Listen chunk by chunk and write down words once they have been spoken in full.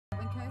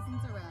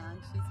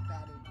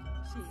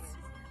Cheers.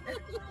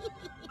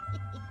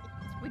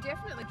 We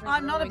definitely drink.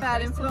 I'm not a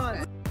bad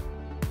influence.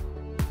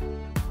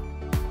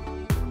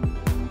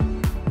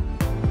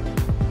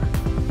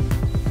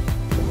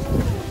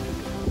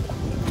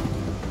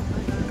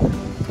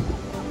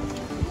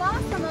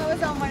 Last time I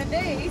was on one of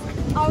these,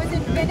 I was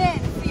in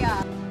Venice.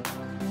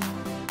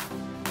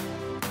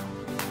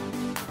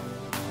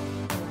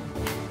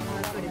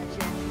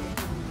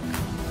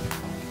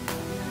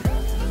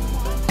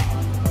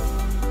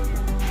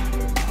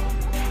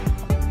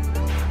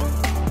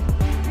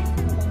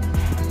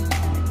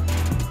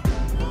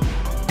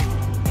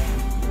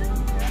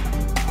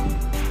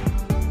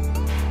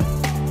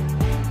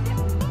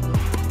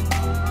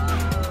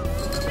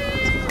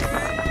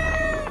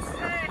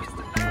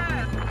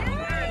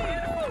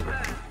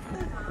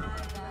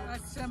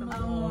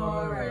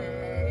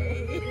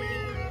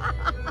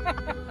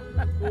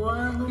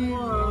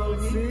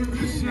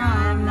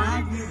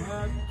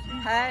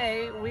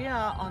 Hey, we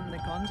are on the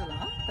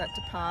gondola that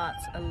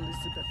departs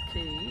Elizabeth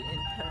Quay in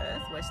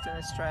Perth, Western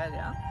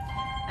Australia,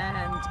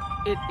 and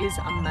it is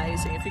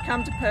amazing. If you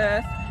come to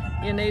Perth,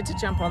 you need to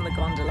jump on the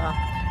gondola.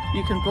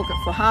 You can book it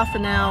for half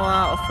an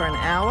hour or for an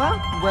hour.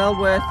 Well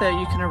worth it.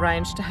 You can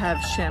arrange to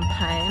have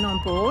champagne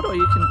on board, or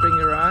you can bring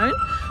your own.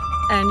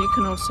 And you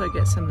can also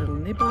get some little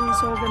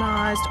nibblies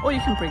organised, or you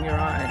can bring your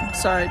own.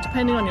 So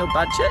depending on your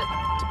budget,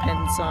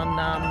 depends on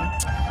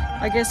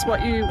I guess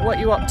what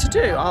you opt to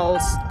do. I'll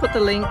put the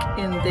link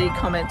in the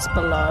comments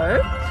below.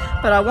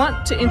 But I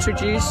want to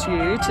introduce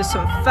you to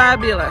some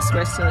fabulous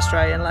Western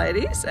Australian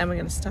ladies, and we're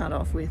going to start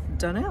off with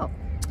Donnell.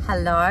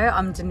 Hello,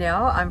 I'm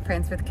Donnell. I'm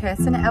friends with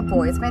Kirsten. Our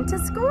boys went to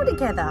school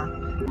together.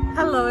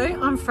 Hello,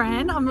 I'm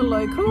Fran. I'm a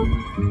local.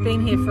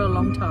 Been here for a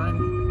long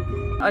time.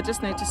 I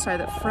just need to say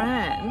that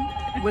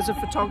Fran was a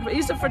photographer.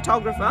 He's a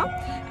photographer,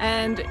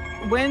 and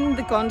when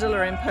the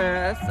gondola in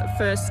Perth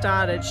first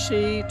started,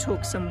 she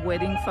took some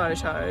wedding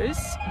photos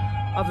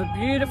of a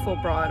beautiful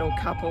bridal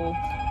couple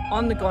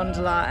on the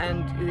gondola,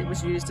 and it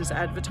was used as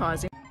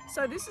advertising.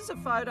 So this is a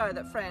photo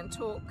that Fran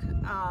took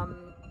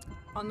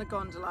on the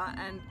gondola,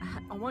 and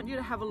I want you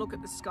to have a look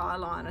at the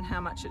skyline and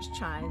how much it's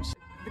changed.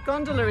 The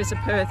gondola is a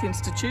Perth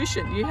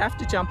institution. You have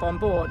to jump on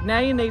board. Now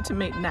you need to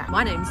meet Nat.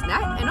 My name's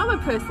Nat and I'm a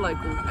Perth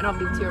local and I've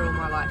lived here all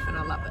my life and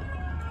I love it.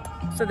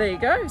 So there you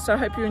go. So I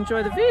hope you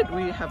enjoy the vid.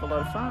 We have a lot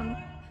of fun.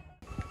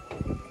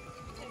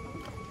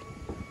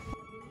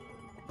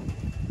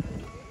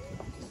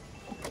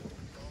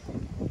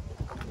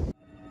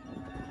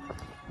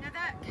 Now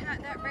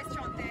that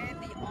restaurant there,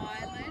 the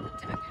Island,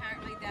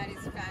 apparently that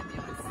is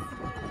fabulous.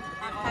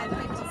 I've had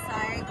people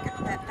say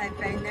that they've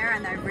been there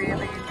and they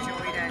really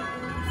enjoyed it.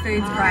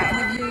 Food's great and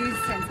the view's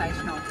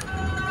sensational.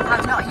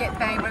 I've not yet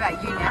been. What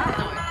about you now?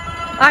 No.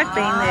 I've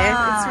been there.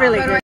 It's really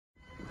good.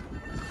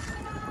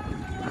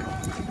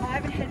 I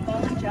haven't had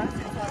Bollinger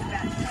since I was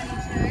about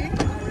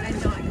 22 and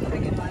not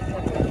cricket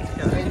myself.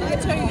 Can I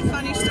tell you a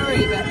funny story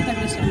about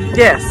Pemberton?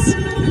 Yes.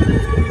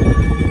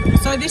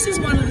 So this is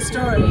one of the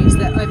stories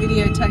that I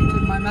videotaped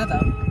with my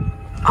mother.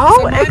 Oh,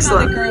 so my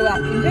excellent. mother grew up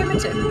in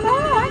Pemberton.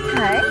 Oh,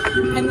 okay.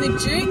 And the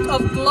Duke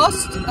of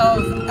Gloucester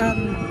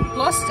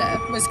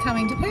was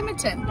coming to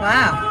Pemberton.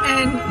 Wow.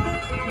 And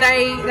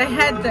they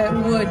had the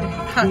wood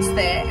huts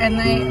there, and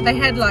they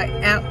had like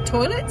out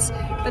toilets,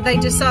 but they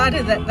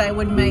decided that they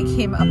would make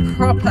him a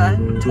proper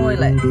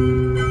toilet.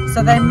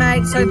 So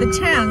the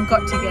town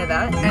got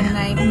together and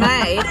they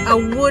made a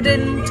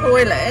wooden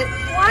toilet.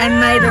 Wow. And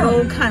made it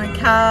all kind of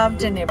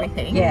carved and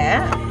everything.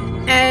 Yeah.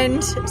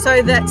 And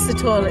so that's the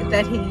toilet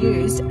that he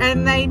used,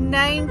 and they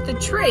named the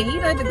tree, you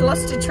know, the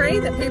Gloucester tree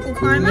that people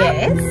climb up?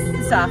 Yes.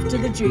 It's after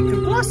the Duke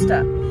of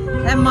Gloucester.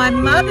 And my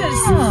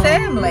mother's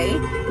family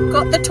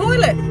got the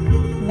toilet.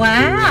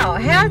 Wow.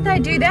 How did they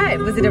do that?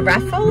 Was it a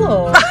raffle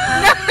or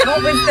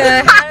what was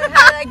the, how did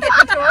they get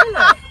the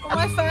toilet?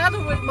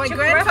 Well, my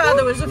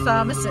grandfather was a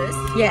pharmacist.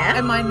 Yeah.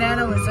 And my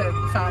nana was a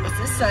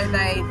pharmacist, so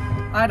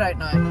I don't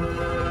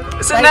know.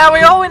 So now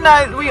we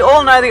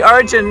all know the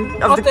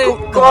origin of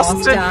the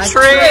Gloucester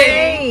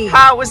tree.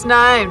 How it was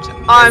named.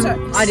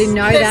 I didn't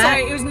know that.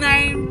 So it was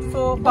named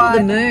by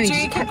the moon.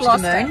 Duke of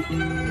Gloucester.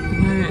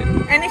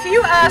 And if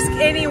you ask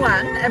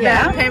anyone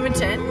about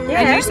Pemberton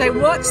and you say,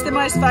 what's the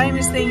most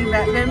famous thing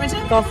about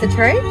Pemberton? Gloucester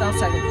tree? They'll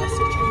say the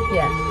Gloucester tree.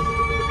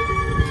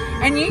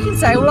 Yeah. And you can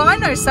say, well, I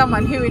know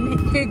someone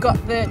who got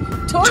the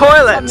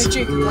toilet from the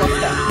Duke of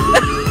Gloucester.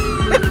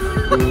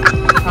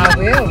 I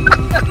will.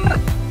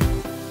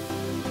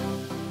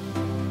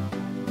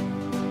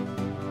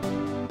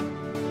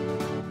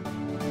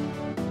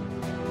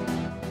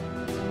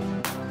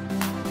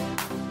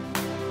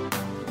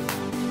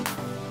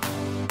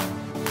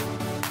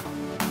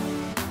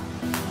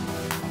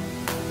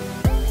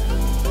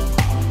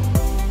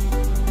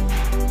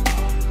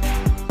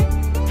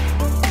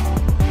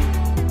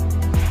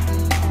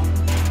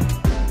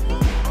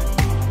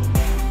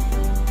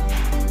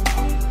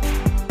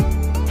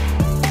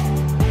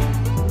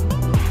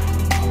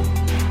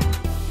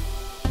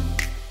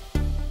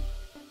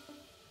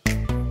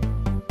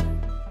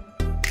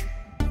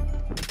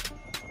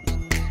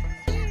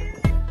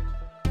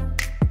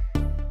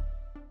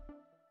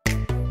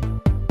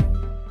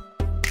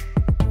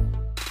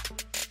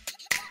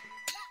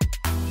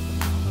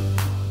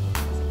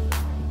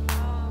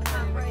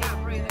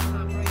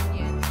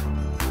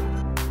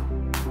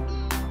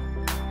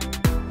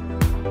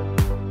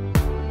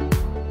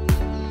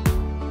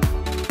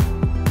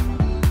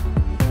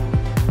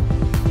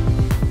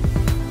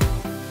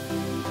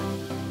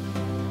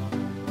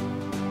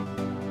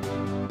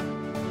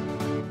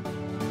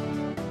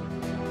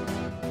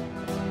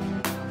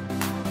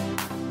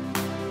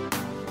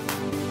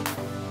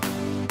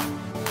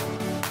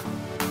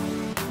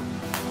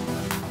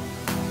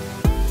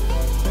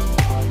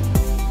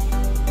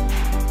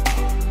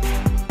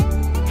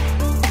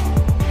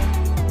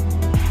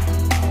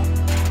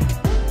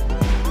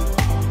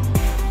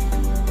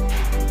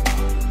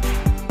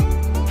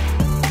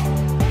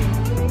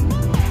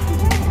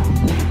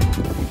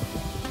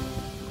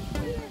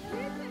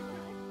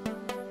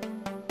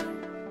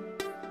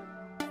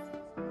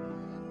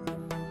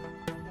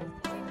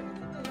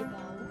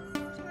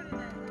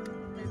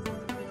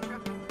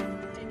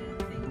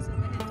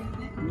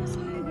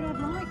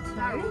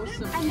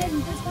 And then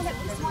there's one at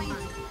this one.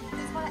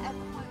 There's one at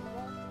Elkhorn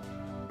Wharf.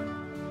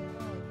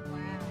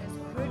 Wow,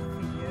 good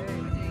for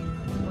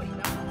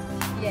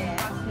you.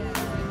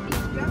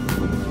 Yeah.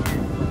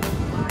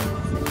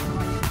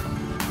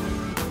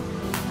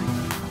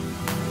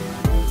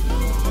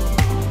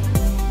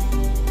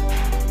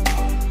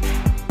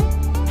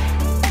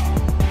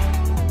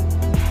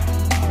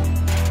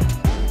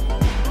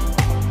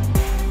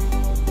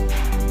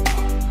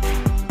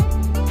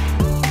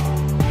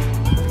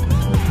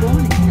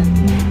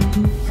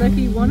 So if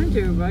you want to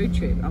do a road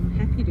trip, I'm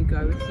happy to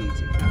go with you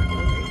to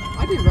Gondola.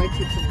 I do road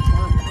trips all the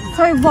time.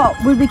 So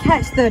what, would we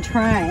catch the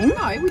train?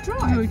 No, we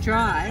drive. We'll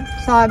drive.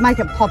 So make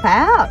it pop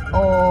out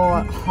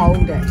or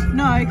hold it?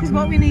 No, because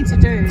what we need to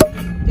do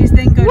is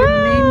then go to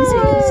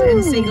Menzies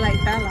and see Lake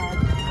Ballard.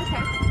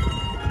 Okay.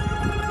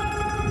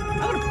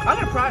 I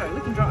got a Prado,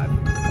 we can drive.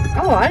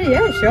 Oh,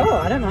 yeah, sure,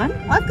 I don't mind.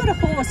 I've got a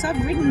horse.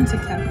 I've ridden to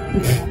Catalan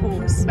with a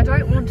horse. I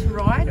don't want to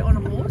ride on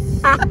a horse.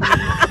 I've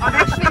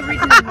actually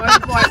ridden a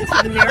motorbike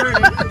to the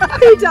Meriden.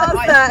 Who does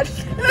that?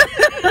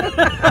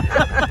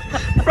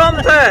 From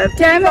Perth.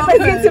 Damn it, let's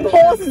get some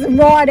horses and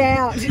ride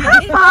out.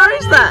 How far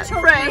is that,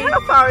 Fran?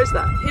 How far is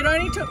that? It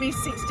only took me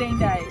 16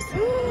 days.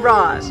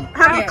 Right.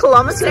 How many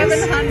kilometres?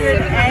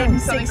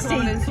 760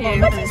 What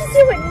kilometres. did you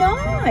do at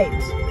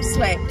night?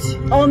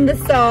 Slept. On the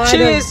side.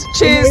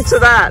 Cheers to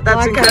that.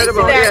 That's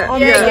incredible. Yeah,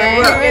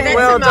 that's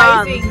Well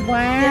done. amazing. Wow.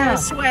 Yeah,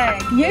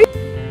 swag. You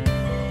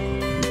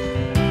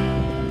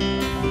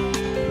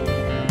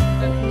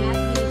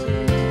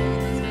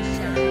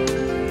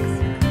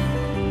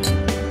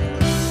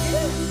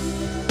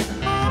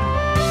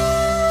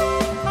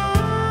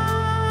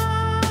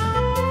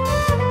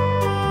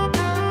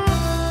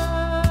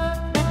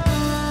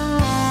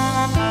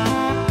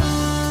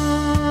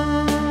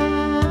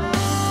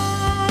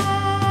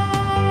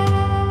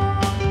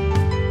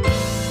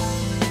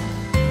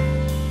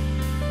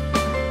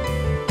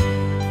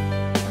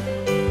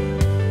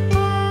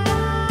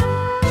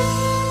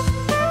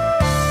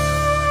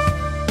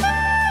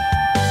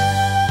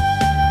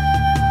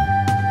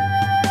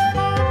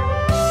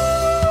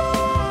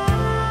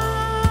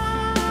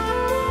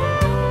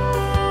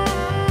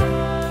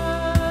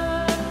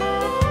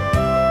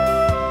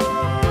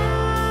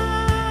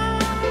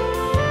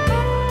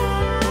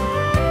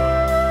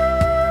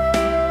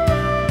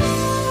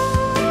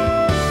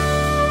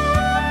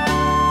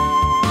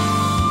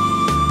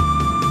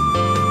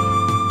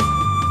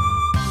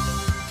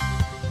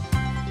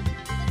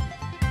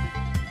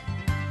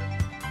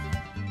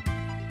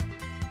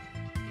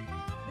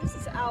This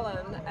is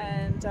Alan,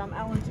 and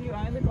Alan, do you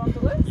own the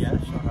gondola?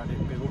 Yes, I had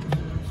it built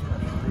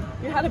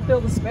especially. You had it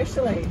built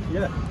especially.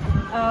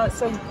 Yeah,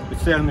 So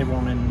it's the only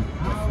one in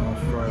Western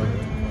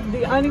Australia.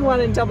 the only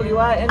one in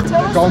WA, and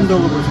tell us.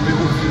 Gondola was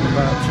built in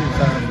about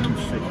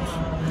 2006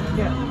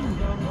 Yeah.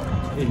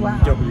 in Wow.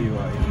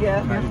 WA.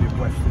 Yeah. Made it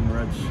Western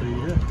Red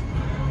Cedar.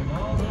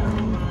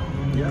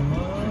 Yeah,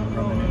 been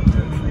running it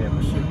virtually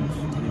ever since.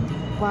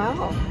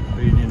 Wow.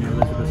 Been in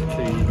Elizabeth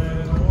Quay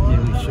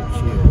nearly 6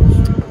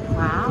 years.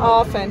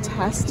 Oh,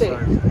 fantastic.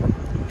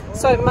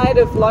 So made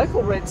of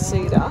local red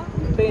cedar,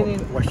 being in.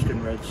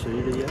 Western Red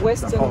Cedar, yeah.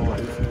 Western- The whole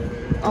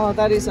Oh,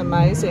 that is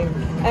amazing.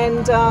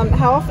 And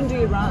how often do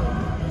you run?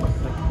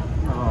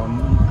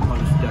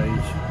 most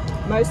days.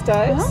 Most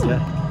days? Yeah.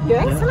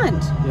 Yeah?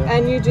 excellent. Yeah.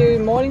 And you do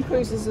morning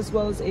cruises as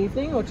well as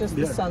evening, or just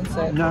the Yeah.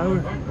 sunset?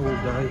 No, all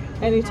day,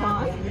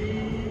 Anytime?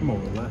 more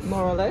or less.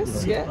 More or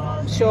less, yeah.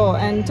 Sure.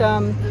 And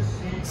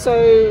so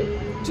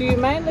do you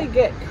mainly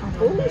get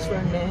couples,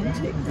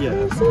 romantic Yeah,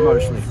 cruises?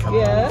 mostly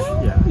couples. Yeah?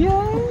 Yeah.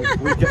 Yeah.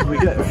 We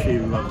get a few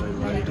lovely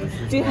ladies.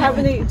 Do you have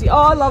any?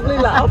 Oh, lovely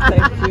love.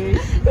 Thank you.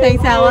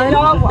 Thanks, Alan.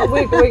 No,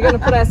 we're going to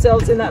put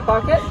ourselves in that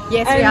bucket.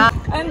 Yes, and, we are.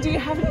 And do you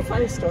have any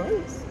funny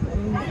stories?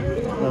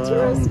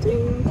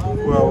 Interesting.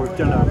 Well, we've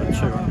done over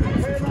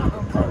 250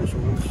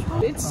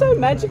 proposals. It's so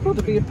magical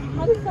to be a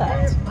part of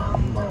that.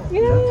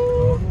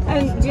 Yeah.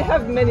 And do you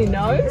have many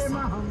no's?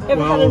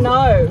 Ever had a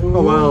no?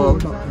 Well,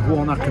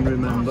 one I can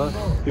remember.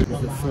 It was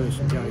the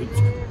first date.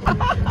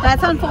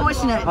 That's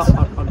unfortunate.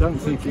 I don't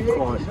think he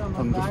quite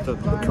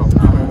understood the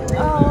concept.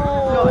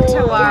 Oh, Not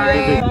to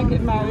worry. Don't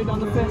get married on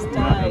the first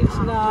date.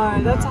 No,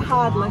 that's a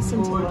hard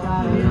lesson to learn.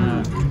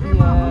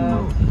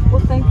 Yeah. Well,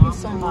 thank you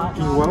so much.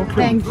 You're welcome.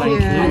 Thank you.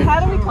 And how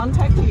do we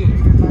contact you?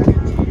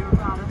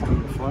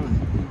 On the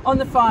phone. On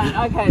the phone.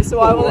 Okay, so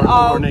I will. Or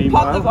I'll an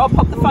pop email. I'll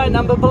pop the phone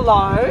number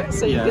below,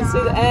 so you Yeah. can see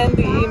and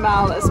the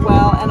email as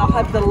well, and I'll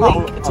have the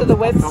link to the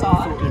I website.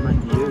 thought you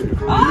meant you.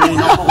 You mean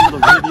not on the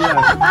video.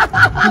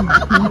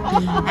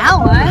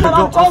 Alan. But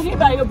I'm talking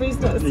about your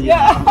business.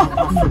 Yeah.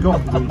 I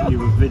forgot you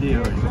were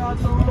videoing.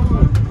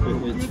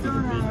 It's for the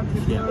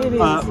business, yeah. It is.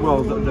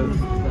 Well, the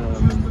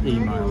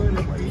email and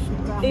the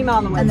website. Email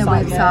and the website. And the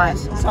website.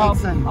 Yeah. So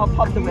Excellent. I'll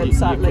pop the You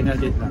website can link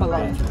edit that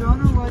below. bit.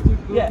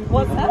 Yeah.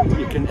 What's that?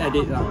 You can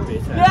edit that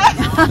bit out. Yeah.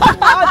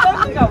 I don't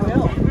think I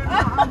will.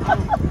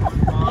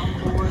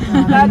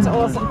 That's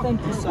awesome.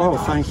 Thank you so Well,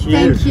 much. thank you.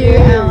 Thank you,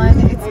 Alan.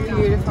 It's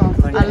beautiful.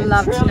 Thank I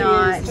love It really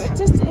tonight.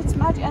 is. It's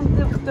magic, and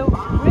the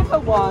river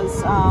was.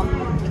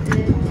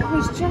 It was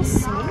was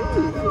just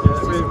smooth.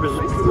 Yeah, it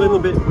was a little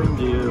bit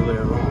windy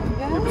earlier on.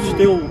 Yeah. It was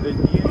still, it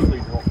usually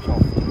drops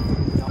off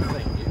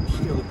nothing. It was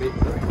still a bit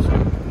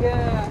breezy.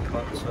 Yeah.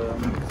 But,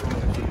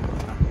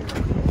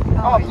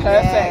 Oh, perfect,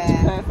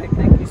 yeah. perfect.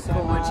 Thank you so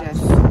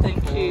Gorgeous. much.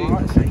 Thank you. all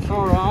right, thank you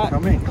All for right.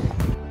 coming.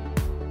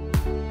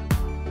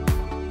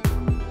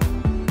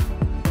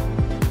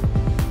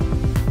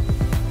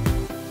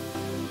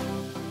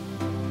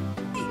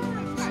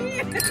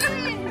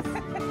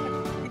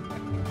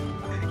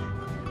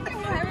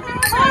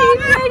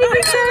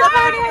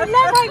 I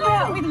love hanging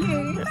out with